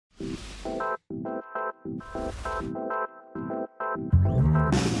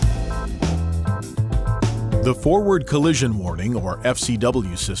The forward collision warning, or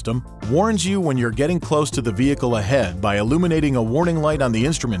FCW system, warns you when you're getting close to the vehicle ahead by illuminating a warning light on the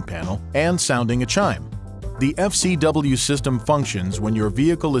instrument panel and sounding a chime. The FCW system functions when your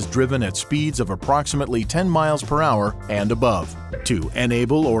vehicle is driven at speeds of approximately 10 miles per hour and above. To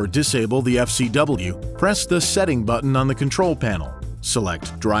enable or disable the FCW, press the Setting button on the control panel.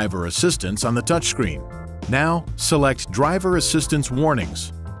 Select Driver Assistance on the touchscreen. Now, select Driver Assistance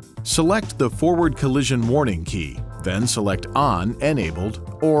Warnings. Select the Forward Collision Warning key, then select On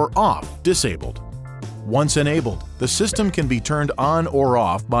Enabled or Off Disabled. Once enabled, the system can be turned on or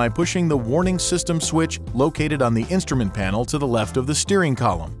off by pushing the warning system switch located on the instrument panel to the left of the steering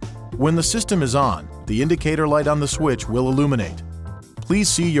column. When the system is on, the indicator light on the switch will illuminate. Please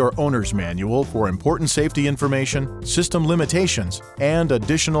see your owner's manual for important safety information, system limitations, and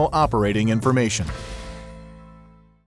additional operating information.